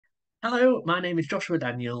Hello, my name is Joshua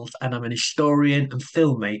Daniels, and I'm an historian and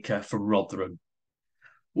filmmaker from Rotherham.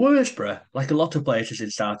 Worsbrough, like a lot of places in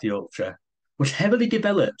South Yorkshire, was heavily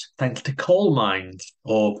developed thanks to coal mines,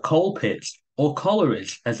 or coal pits, or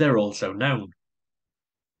collieries, as they're also known.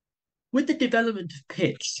 With the development of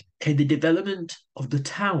pits came the development of the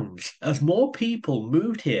towns, as more people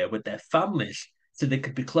moved here with their families so they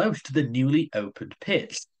could be close to the newly opened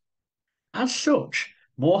pits. As such,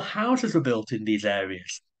 more houses were built in these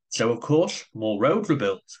areas, so of course more roads were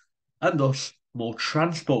built, and thus more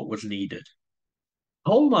transport was needed.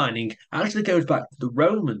 Coal mining actually goes back to the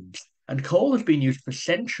Romans, and coal has been used for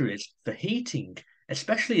centuries for heating,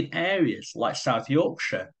 especially in areas like South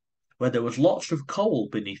Yorkshire, where there was lots of coal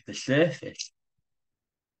beneath the surface.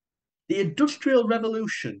 The Industrial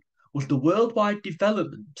Revolution was the worldwide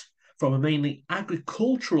development from a mainly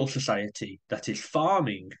agricultural society, that is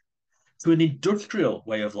farming, to an industrial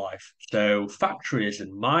way of life, so factories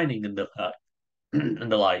and mining and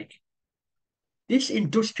the like. This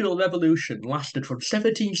industrial revolution lasted from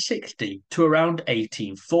 1760 to around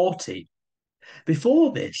 1840.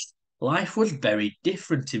 Before this, life was very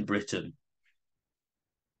different in Britain.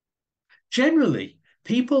 Generally,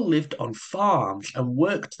 people lived on farms and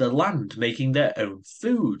worked the land making their own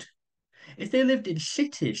food. If they lived in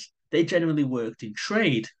cities, they generally worked in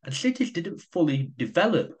trade, and cities didn't fully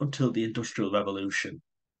develop until the Industrial Revolution.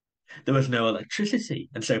 There was no electricity,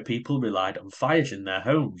 and so people relied on fires in their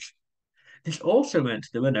homes. This also meant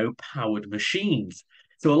there were no powered machines.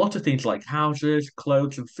 So a lot of things like houses,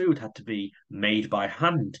 clothes, and food had to be made by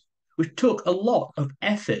hand, which took a lot of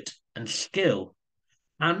effort and skill.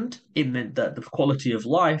 And it meant that the quality of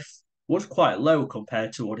life was quite low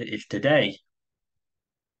compared to what it is today.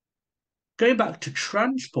 Going back to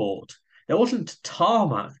transport, there wasn't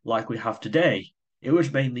tarmac like we have today. It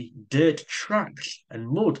was mainly dirt tracks and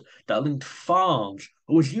mud that linked farms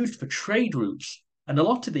or was used for trade routes, and a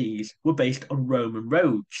lot of these were based on Roman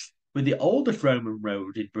roads, with the oldest Roman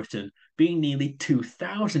road in Britain being nearly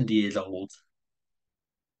 2,000 years old.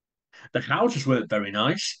 The houses weren't very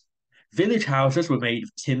nice. Village houses were made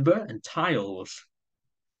of timber and tiles.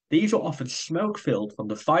 These were often smoke filled from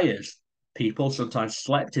the fires. People sometimes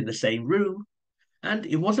slept in the same room, and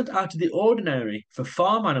it wasn't out of the ordinary for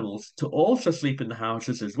farm animals to also sleep in the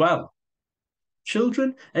houses as well.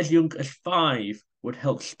 Children as young as 5 would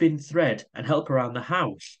help spin thread and help around the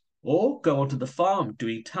house, or go onto the farm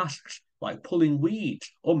doing tasks like pulling weeds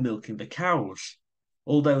or milking the cows,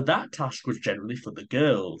 although that task was generally for the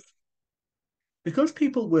girls. Because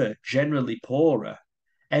people were generally poorer,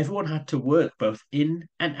 everyone had to work both in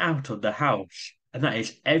and out of the house, and that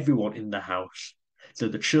is everyone in the house. So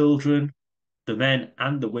the children, the men,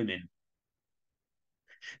 and the women.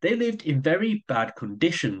 They lived in very bad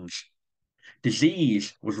conditions.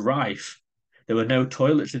 Disease was rife. There were no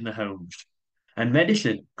toilets in the homes, and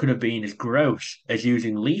medicine could have been as gross as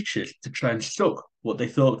using leeches to try and suck what they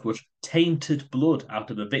thought was tainted blood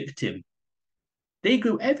out of a victim. They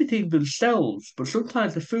grew everything themselves, but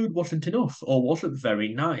sometimes the food wasn't enough or wasn't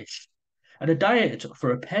very nice. And a diet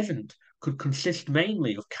for a peasant could consist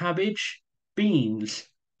mainly of cabbage, beans,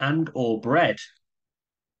 and or bread.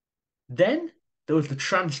 Then there was the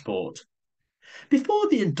transport. Before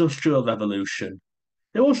the Industrial Revolution,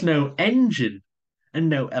 there was no engine and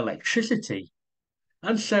no electricity,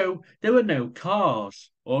 and so there were no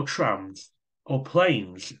cars or trams or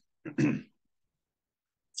planes.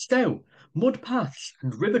 So, mud paths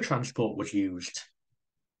and river transport was used.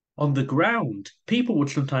 On the ground, people would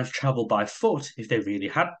sometimes travel by foot if they really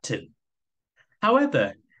had to.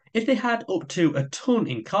 However, if they had up to a ton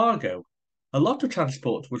in cargo, a lot of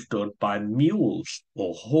transport was done by mules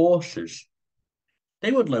or horses.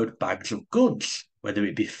 They would load bags of goods, whether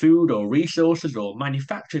it be food or resources or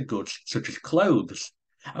manufactured goods such as clothes,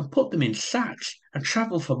 and put them in sacks and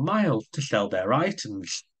travel for miles to sell their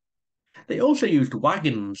items. They also used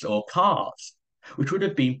wagons or carts, which would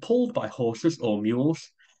have been pulled by horses or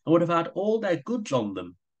mules and would have had all their goods on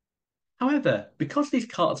them. However, because these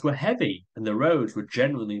carts were heavy and the roads were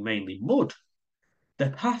generally mainly mud,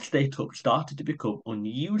 the paths they took started to become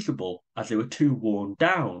unusable as they were too worn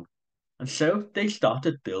down, and so they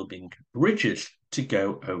started building bridges to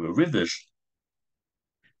go over rivers.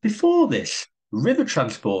 Before this, river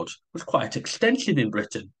transport was quite extensive in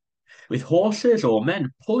Britain, with horses or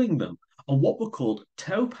men pulling them on what were called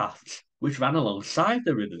towpaths, which ran alongside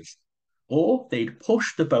the rivers, or they'd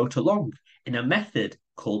push the boat along in a method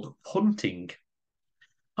called punting.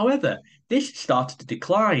 However, this started to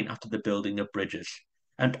decline after the building of bridges,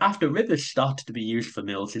 and after rivers started to be used for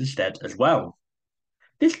mills instead as well.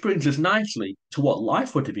 This brings us nicely to what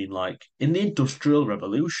life would have been like in the Industrial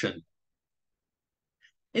Revolution.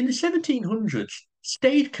 In the 1700s,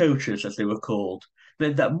 stagecoaches, as they were called,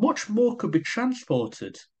 meant that much more could be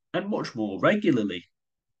transported and much more regularly.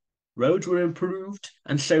 Roads were improved,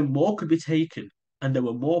 and so more could be taken, and there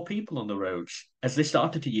were more people on the roads as they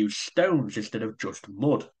started to use stones instead of just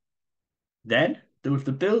mud. Then there was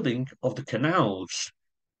the building of the canals.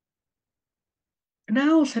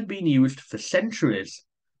 Canals had been used for centuries,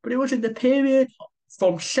 but it was in the period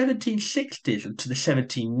from 1760s to the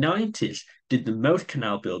 1790s did the most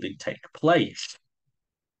canal building take place.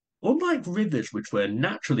 Unlike rivers which were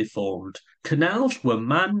naturally formed, canals were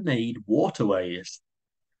man-made waterways.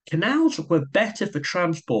 Canals were better for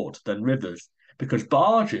transport than rivers because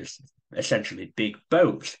barges, essentially big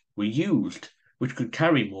boats, were used, which could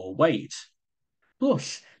carry more weight.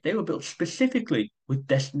 Plus, they were built specifically with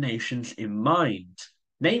destinations in mind,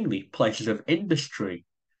 namely places of industry.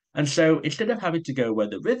 And so instead of having to go where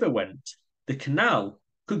the river went, the canal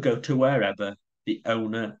could go to wherever the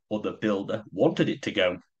owner or the builder wanted it to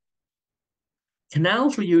go.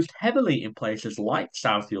 Canals were used heavily in places like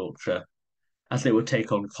South Yorkshire, as they would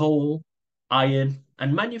take on coal, iron,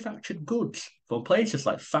 and manufactured goods from places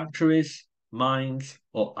like factories, mines,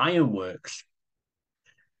 or ironworks.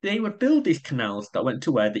 They would build these canals that went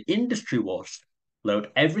to where the industry was,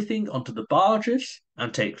 load everything onto the barges,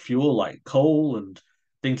 and take fuel like coal and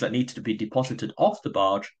things that needed to be deposited off the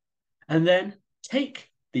barge, and then take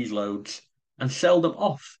these loads and sell them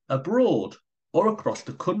off abroad or across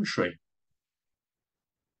the country.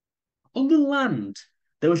 On the land,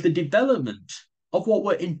 there was the development of what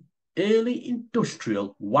were in early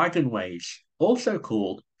industrial wagonways, also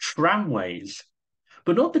called tramways,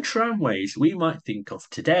 but not the tramways we might think of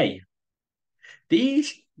today.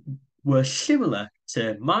 These were similar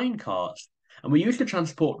to mine carts and were used to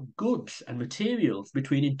transport goods and materials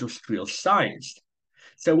between industrial sites.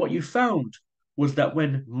 So, what you found was that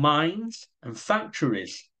when mines and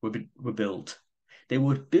factories were built, they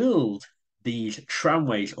would build these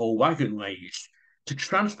tramways or wagonways to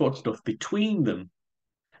transport stuff between them.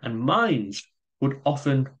 And mines would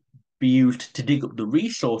often be used to dig up the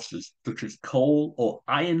resources, such as coal or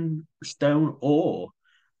ironstone ore,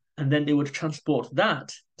 and then they would transport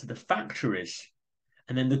that to the factories.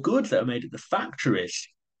 And then the goods that are made at the factories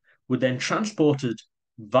were then transported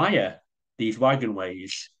via these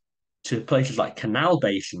wagonways to places like canal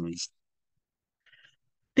basins.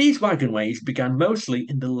 These wagonways began mostly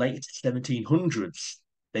in the late 1700s.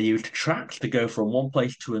 They used tracks to go from one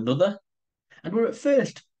place to another and were at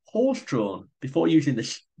first horse-drawn before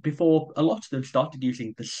a lot of them started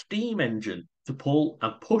using the steam engine to pull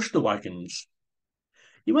and push the wagons.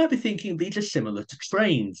 You might be thinking these are similar to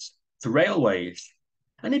trains, to railways,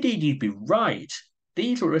 and indeed you'd be right.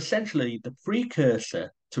 These were essentially the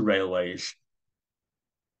precursor to railways.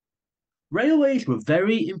 Railways were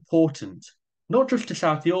very important, not just to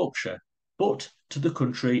South Yorkshire, but to the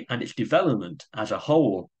country and its development as a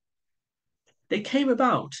whole. They came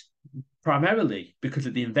about primarily because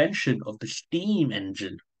of the invention of the steam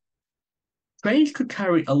engine. Trains could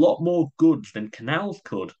carry a lot more goods than canals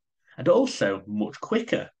could, and also much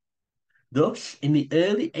quicker. Thus, in the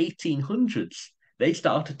early 1800s, they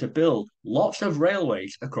started to build lots of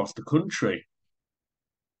railways across the country.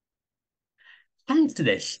 Thanks to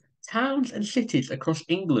this, towns and cities across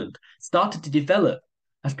England started to develop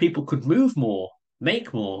as people could move more,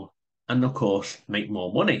 make more, and of course, make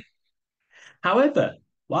more money. However,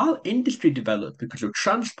 while industry developed because of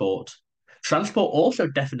transport, transport also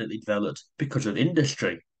definitely developed because of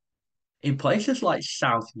industry. In places like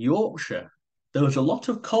South Yorkshire, there was a lot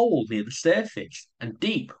of coal near the surface and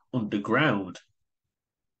deep underground.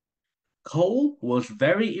 Coal was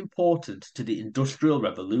very important to the Industrial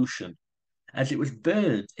Revolution as it was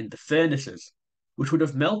burned in the furnaces, which would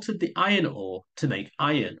have melted the iron ore to make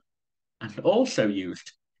iron, and also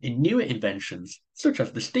used in newer inventions such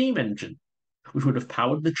as the steam engine, which would have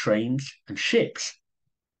powered the trains and ships.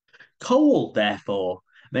 Coal, therefore,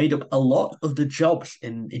 made up a lot of the jobs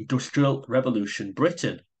in Industrial Revolution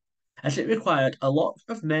Britain, as it required a lot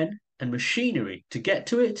of men and machinery to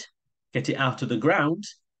get it out of the ground,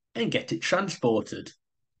 and get it transported.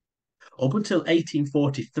 Up until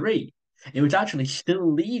 1843, it was actually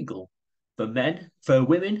still legal for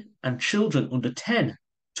women, and children under 10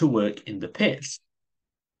 to work in the pits.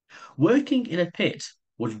 Working in a pit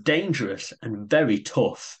was dangerous and very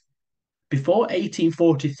tough. Before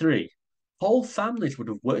 1843, whole families would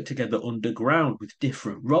have worked together underground with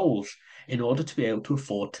different roles in order to be able to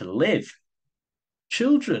afford to live.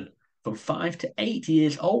 Children from 5 to 8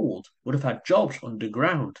 years old would have had jobs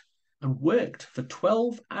underground and worked for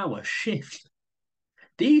 12-hour shifts.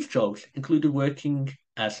 These jobs included working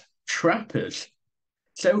as trappers.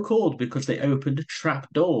 so called because they opened trap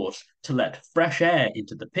doors to let fresh air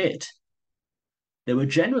into the pit. They were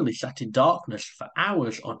generally sat in darkness for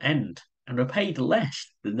hours on end and were paid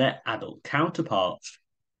less than their adult counterparts.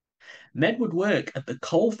 Men would work at the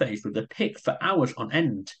coalface with a pick for hours on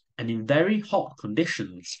end and in very hot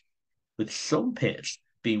conditions, with some pits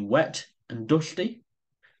being wet and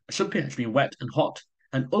hot,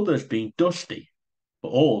 and others being dusty, but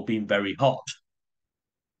all being very hot.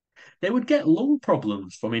 They would get lung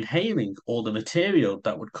problems from inhaling all the material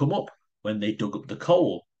that would come up when they dug up the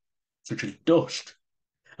coal, such as dust,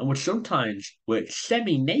 and would sometimes work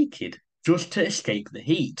semi naked just to escape the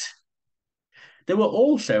heat. There were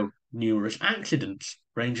also numerous accidents,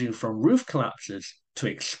 ranging from roof collapses to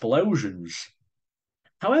explosions.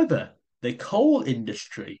 However, the coal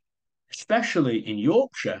industry, especially in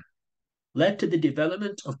Yorkshire, led to the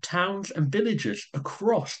development of towns and villages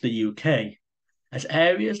across the UK, as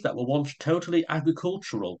areas that were once totally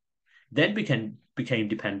agricultural then became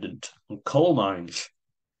dependent on coal mines.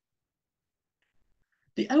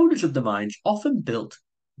 The owners of the mines often built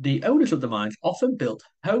the owners of the mines often built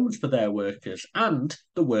homes for their workers and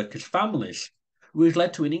the workers' families, which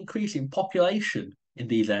led to an increase in population in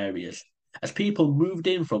these areas as people moved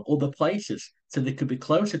in from other places so they could be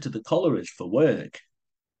closer to the collieries for work.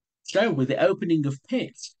 So, with the opening of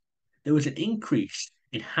pits, there was an increase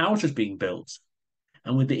in houses being built,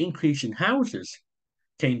 and with the increase in houses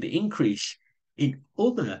came the increase in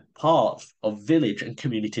other parts of village and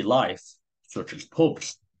community life, such as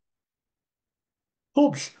pubs.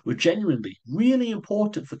 Pubs were genuinely really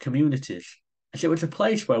important for communities, as it was a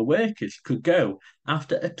place where workers could go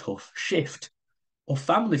after a tough shift, or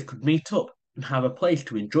families could meet up and have a place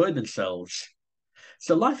to enjoy themselves.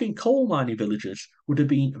 So life in coal mining villages would have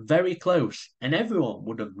been very close, and everyone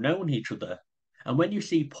would have known each other. And when you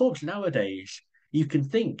see pubs nowadays, you can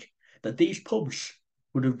think that these pubs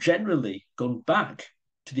would have generally gone back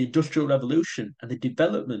to the Industrial Revolution and the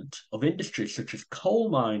development of industries such as coal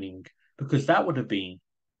mining, because that would have been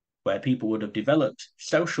where people would have developed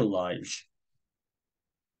social lives.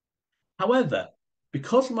 However,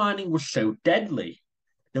 because mining was so deadly,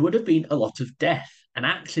 there would have been a lot of death and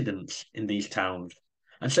accidents in these towns.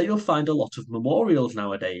 And so you'll find a lot of memorials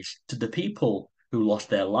nowadays to the people who lost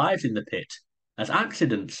their lives in the pit, as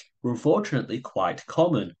accidents were unfortunately quite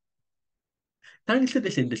common. Thanks to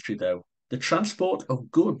this industry, though, the transport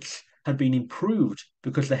of goods had been improved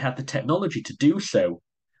because they had the technology to do so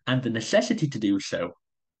and the necessity to do so,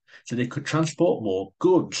 so they could transport more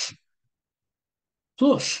goods.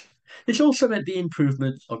 Plus, this also meant the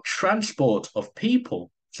improvement of transport of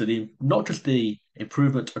people, so not just the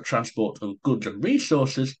improvement of transport of goods and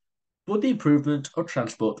resources, but the improvement of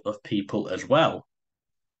transport of people as well.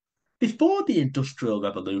 Before the Industrial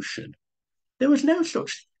Revolution, there was no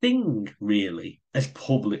such thing, really, as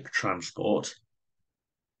public transport.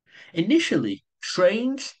 Initially,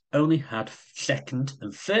 trains only had second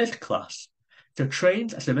and first class, so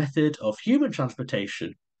trains as a method of human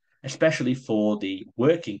transportation, especially for the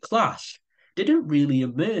working class, didn't really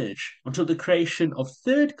emerge until the creation of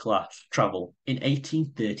third class travel in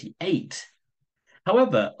 1838.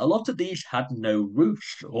 However, a lot of these had no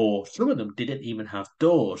roofs, or some of them didn't even have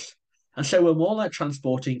doors, and so were more like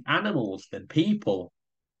transporting animals than people.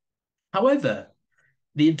 However,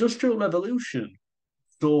 the Industrial Revolution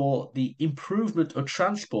saw the improvement of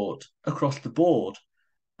transport across the board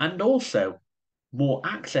and also more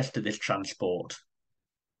access to this transport.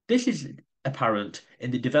 This is apparent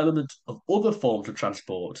in the development of other forms of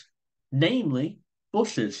transport, namely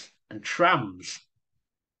buses and trams.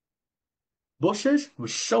 Buses were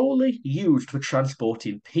solely used for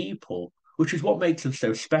transporting people, which is what makes them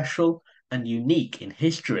so special and unique in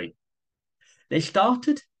history. They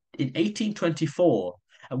started in 1824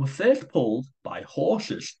 and were first pulled by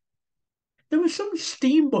horses. There were some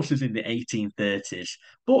steam buses in the 1830s,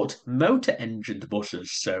 but motor-engined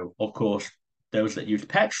buses, so of course those that used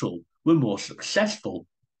petrol, were more successful,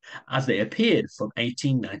 as they appeared from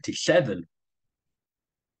 1897.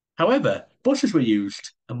 However, buses were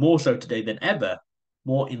used, and more so today than ever,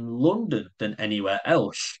 more in London than anywhere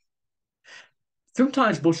else.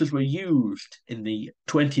 Sometimes buses were used in the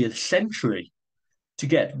 20th century to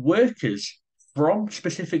get workers from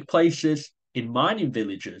specific places in mining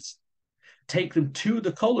villages, take them to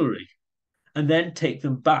the colliery, and then take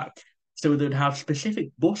them back. So they'd have specific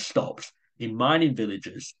bus stops in mining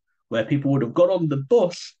villages where people would have got on the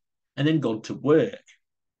bus and then gone to work.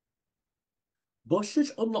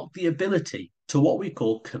 Buses unlock the ability to what we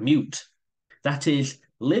call commute, that is,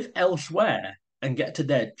 live elsewhere and get to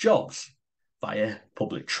their jobs via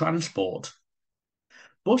public transport.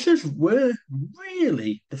 Buses were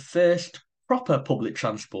really the first proper public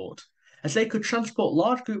transport, as they could transport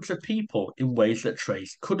large groups of people in ways that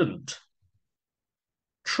trains couldn't.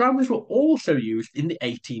 Trams were also used in the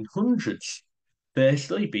 1800s,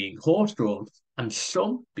 firstly being horse-drawn and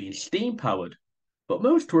some being steam-powered, but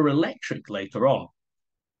most were electric later on.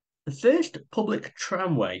 The first public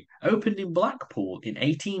tramway opened in Blackpool in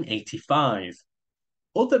 1885.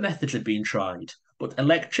 Other methods had been tried, but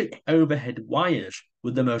electric overhead wires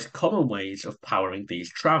were the most common ways of powering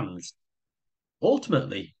these trams.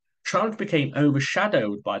 Ultimately, trams became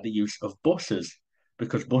overshadowed by the use of buses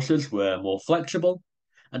because buses were more flexible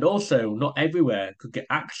and also not everywhere could get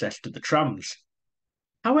access to the trams.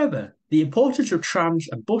 However, the importance of trams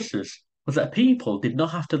and buses was that people did not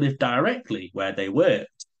have to live directly where they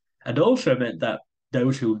worked, and also meant that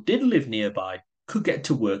those who did live nearby could get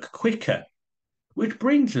to work quicker. Which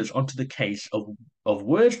brings us onto the case of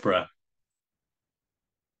Worsbrough.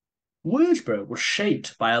 Worsbrough was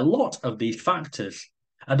shaped by a lot of these factors,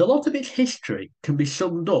 and a lot of its history can be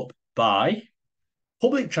summed up by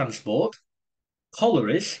public transport,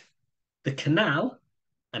 collieries, the canal,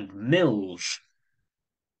 and mills.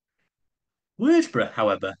 Worsbrough,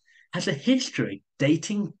 however, has a history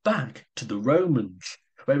dating back to the Romans,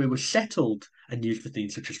 where it was settled and used for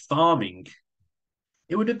things such as farming.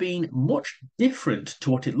 It would have been much different to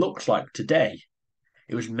what it looks like today.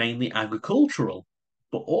 It was mainly agricultural,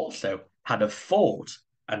 but also had a fort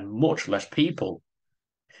and much less people.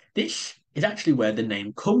 This is actually where the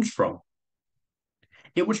name comes from.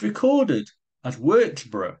 It was recorded as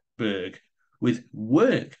Worsbrough, with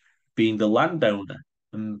Work being the landowner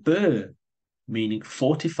and Burh meaning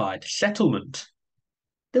fortified settlement.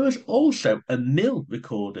 There was also a mill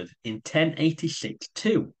recorded in 1086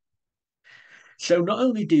 too. So not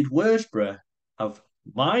only did Worsbrough have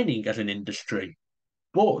mining as an industry,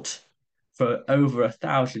 but for over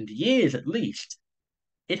 1,000 years at least,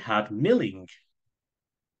 it had milling.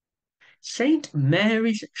 St.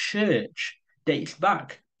 Mary's Church dates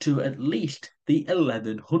back to at least the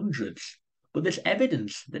 1100s, but there's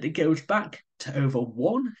evidence that it goes back to over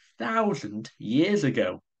 1,000 years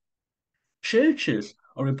ago. Churches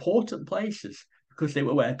are important places because they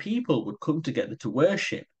were where people would come together to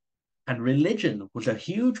worship, and religion was a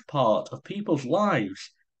huge part of people's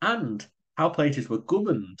lives and how places were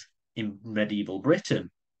governed in medieval Britain.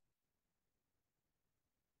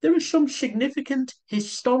 There are some significant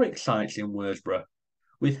historic sites in Worsbrough,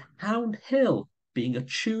 with Hound Hill being a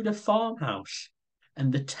Tudor farmhouse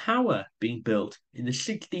and the tower being built in the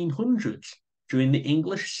 1600s during the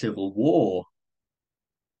English Civil War.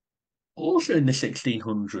 Also in the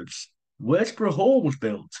 1600s, Worsbrough Hall was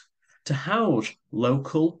built to house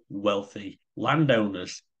local wealthy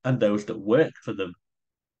landowners and those that worked for them.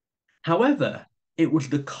 However, it was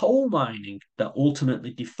the coal mining that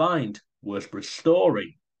ultimately defined Worsbrough's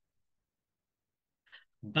story.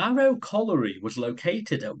 Barrow Colliery was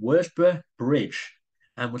located at Worsbrough Bridge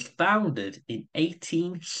and was founded in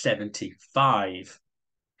 1875.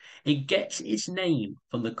 It gets its name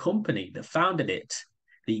from the company that founded it,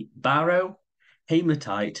 the Barrow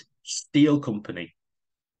Hematite Steel Company.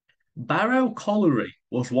 Barrow Colliery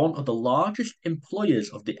was one of the largest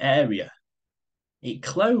employers of the area. It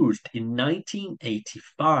closed in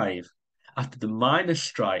 1985 after the miners'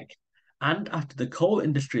 strike and after the coal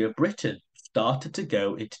industry of Britain started to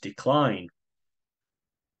go into decline.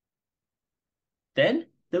 Then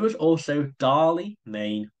there was also Darley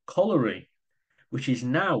Main Colliery, which is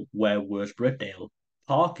now where Worsbrough Dale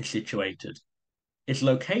Park is situated. It's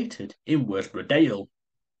located in Worsbrough Dale.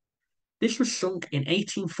 This was sunk in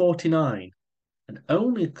 1849 and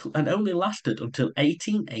only lasted until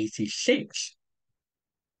 1886.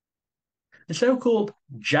 The so-called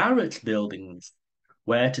Jarrett buildings,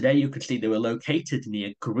 where today you can see they were located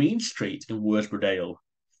near Green Street in Worsbrough,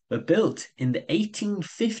 were built in the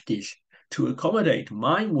 1850s to accommodate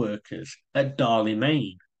mine workers at Darley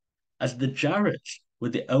Main, as the Jarretts were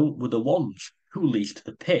the ones who leased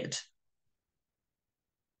the pit.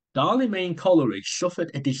 Darley Main Colliery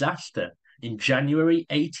suffered a disaster in January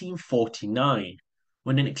 1849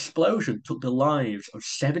 when an explosion took the lives of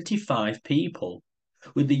 75 people,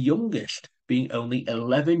 with the youngest being only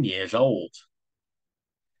 11 years old.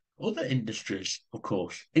 Other industries, of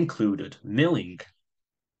course, included milling.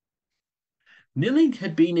 Milling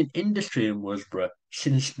had been an industry in Worsbrough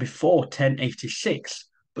since before 1086,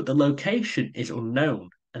 but the location is unknown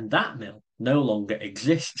and that mill no longer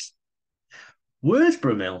exists.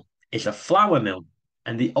 Worsbrough Mill is a flour mill,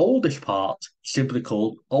 and the oldest part, simply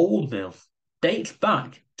called Old Mill, dates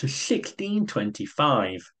back to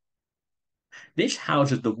 1625. This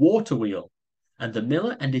houses the water wheel, and the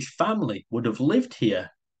miller and his family would have lived here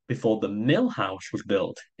before the mill house was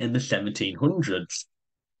built in the 1700s.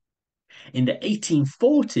 In the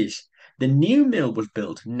 1840s, the new mill was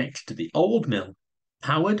built next to the old mill,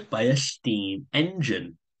 powered by a steam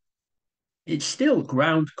engine. It still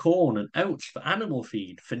ground corn and oats for animal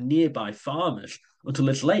feed for nearby farmers until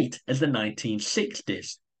as late as the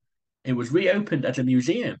 1960s. It was reopened as a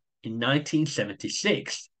museum in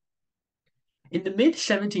 1976. In the mid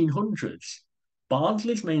 1700s,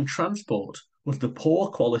 Barnsley's main transport was the poor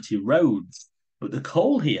quality roads, but the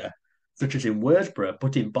coal here, such as in Worsbrough,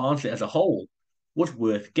 but in Barnsley as a whole, was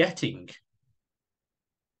worth getting.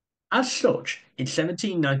 As such, in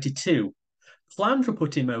 1792, plans were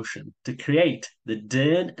put in motion to create the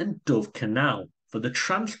Dearne and Dove Canal for the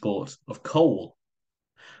transport of coal.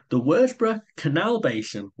 The Worsbrough Canal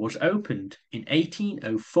Basin was opened in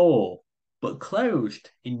 1804, but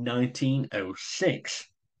closed in 1906.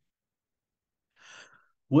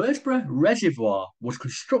 Worsbrough Reservoir was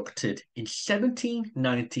constructed in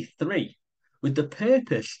 1793 with the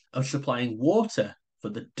purpose of supplying water for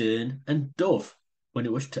the Dearne and Dove when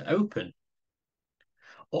it was to open.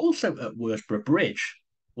 Also at Worsbrough Bridge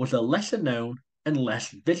was a lesser known and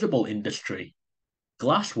less visible industry,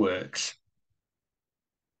 glassworks.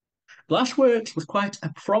 Glassworks was quite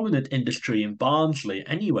a prominent industry in Barnsley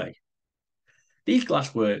anyway. These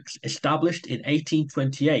glassworks established in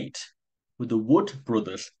 1828 were the Wood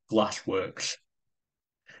Brothers Glassworks.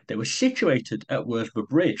 They were situated at Worsbrough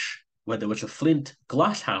Bridge, where there was a flint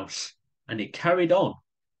glass house, and it carried on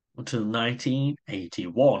until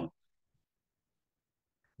 1981.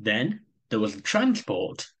 Then there was the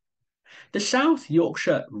transport. The South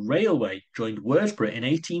Yorkshire Railway joined Worsbrough in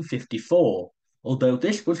 1854, although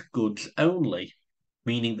this was goods only,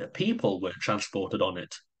 meaning that people weren't transported on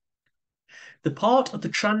it. The part of the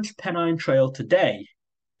Trans-Pennine Trail today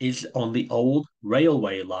is on the old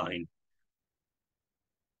railway line.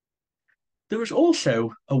 There was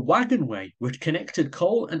also a wagonway which connected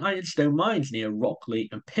coal and ironstone mines near Rockley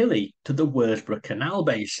and Pilley to the Worsbrough Canal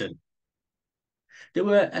Basin. There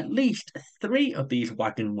were at least 3 of these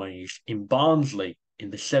wagonways in Barnsley in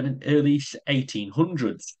the early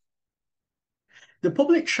 1800s. The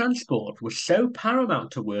public transport was so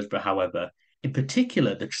paramount to Worsbrough, however, in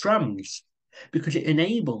particular the trams, because it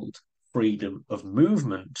enabled freedom of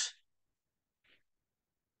movement.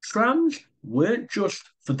 Trams weren't just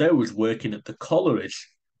for those working at the collieries,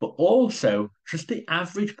 but also just the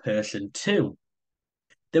average person too.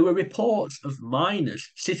 There were reports of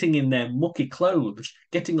miners sitting in their mucky clothes,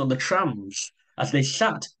 getting on the trams as they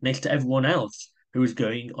sat next to everyone else who was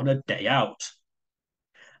going on a day out.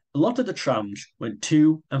 A lot of the trams went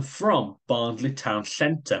to and from Barnsley town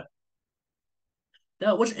centre.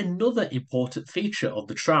 That was another important feature of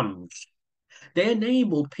the trams. They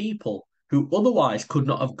enabled people who otherwise could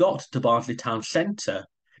not have got to Barnsley town centre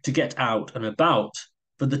to get out and about,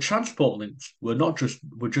 but the transport links were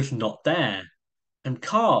just not there, and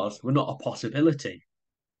cars were not a possibility.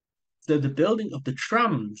 So the building of the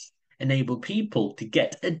trams enabled people to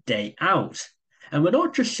get a day out, and were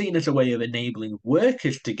not just seen as a way of enabling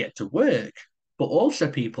workers to get to work, but also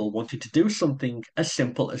people wanted to do something as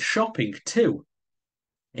simple as shopping too.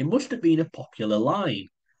 It must have been a popular line,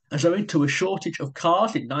 as owing to a shortage of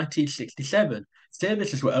cars in 1967,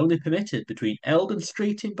 services were only permitted between Eldon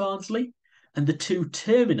Street in Barnsley and the 2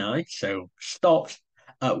 termini, so stops,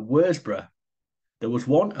 at Worsbrough. There was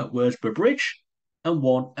one at Worsbrough Bridge and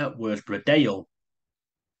one at Worsbrough Dale.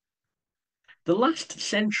 The last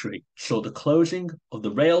century saw the closing of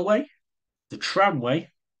the railway, the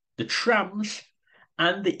tramway, the trams,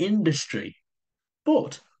 and the industry,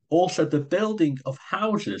 but also the building of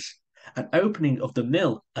houses and opening of the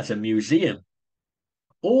mill as a museum.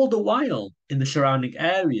 All the while, in the surrounding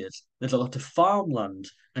areas, there's a lot of farmland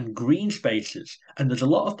and green spaces, and there's a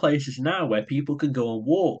lot of places now where people can go on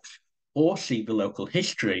walks or see the local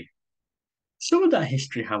history. Some of that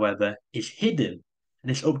history, however, is hidden,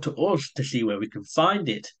 and it's up to us to see where we can find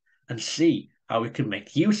it and see how we can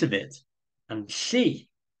make use of it and see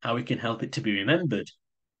how we can help it to be remembered.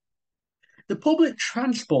 The public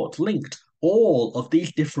transport linked all of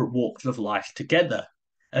these different walks of life together,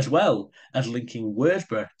 as well as linking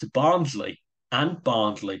Worsbrough to Barnsley and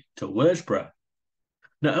Barnsley to Worsbrough.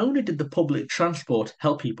 Not only did the public transport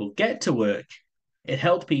help people get to work, it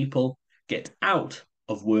helped people get out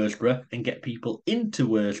of Worsbrough and get people into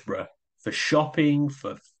Worsbrough for shopping,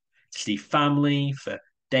 for to see family, for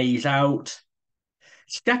days out.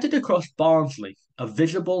 Scattered across Barnsley are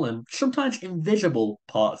visible and sometimes invisible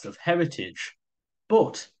parts of heritage,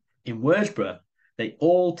 but in Worsbrough they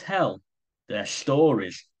all tell their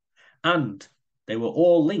stories, and they were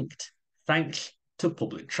all linked thanks to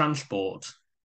public transport.